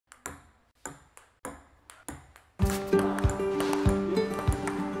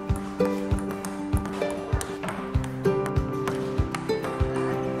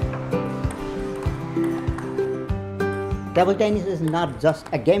Table tennis is not just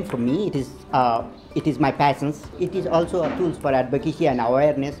a game for me, it is my passion. It is also a tool for advocacy and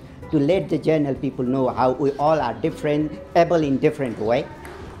awareness to let the general people know how we all are different, able in different way.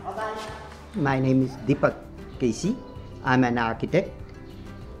 My name is Deepak KC. I'm an architect,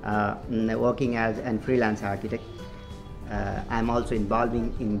 working as a freelance architect. I'm also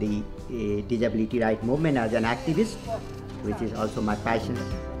involving in the disability rights movement as an activist, which is also my passion.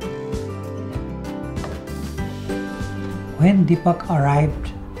 When Deepak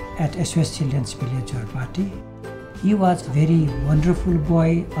arrived at SOS Children's Village Party, he was very wonderful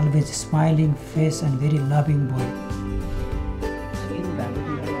boy, always smiling face and very loving boy.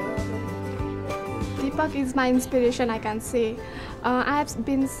 Deepak is my inspiration, I can say. I have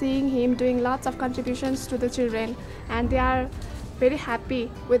been seeing him doing lots of contributions to the children, and they are very happy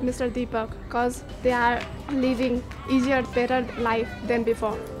with Mr. Deepak because they are living easier, better life than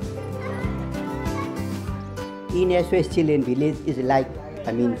before. In SOS Children Village is like,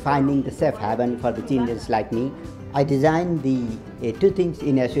 finding the safe haven for the children like me. I designed the two things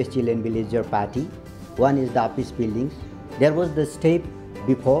in SOS Children Village Party. One is the office buildings. There was the step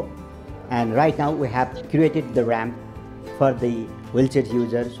before, and right now we have created the ramp for the wheelchair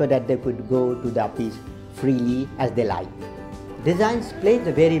users so that they could go to the office freely as they like. Designs plays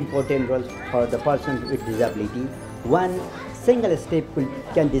a very important role for the person with disability. One single step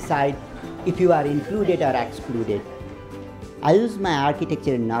can decide if you are included or excluded. I use my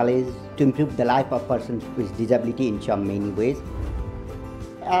architecture knowledge to improve the life of persons with disability in so many ways.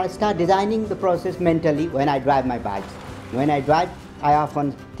 I start designing the process mentally when I drive my bikes. When I drive, I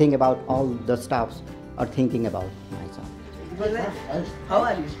often think about all the stuffs or thinking about myself. How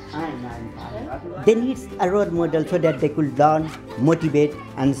are you? I'm fine. They need a role model so that they could learn, motivate,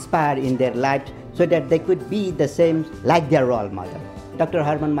 and inspire in their lives so that they could be the same like their role model. Dr.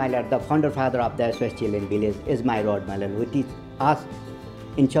 Hermann Gmeiner, the founder father of the SOS Children Village, is my role model, who teaches us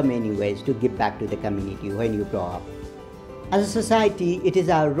in so many ways to give back to the community when you grow up. As a society, it is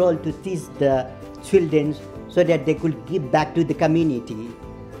our role to teach the children so that they could give back to the community.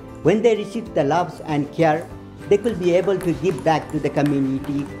 When they receive the love and care, they could be able to give back to the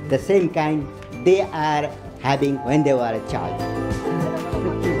community the same kind they are having when they were a child.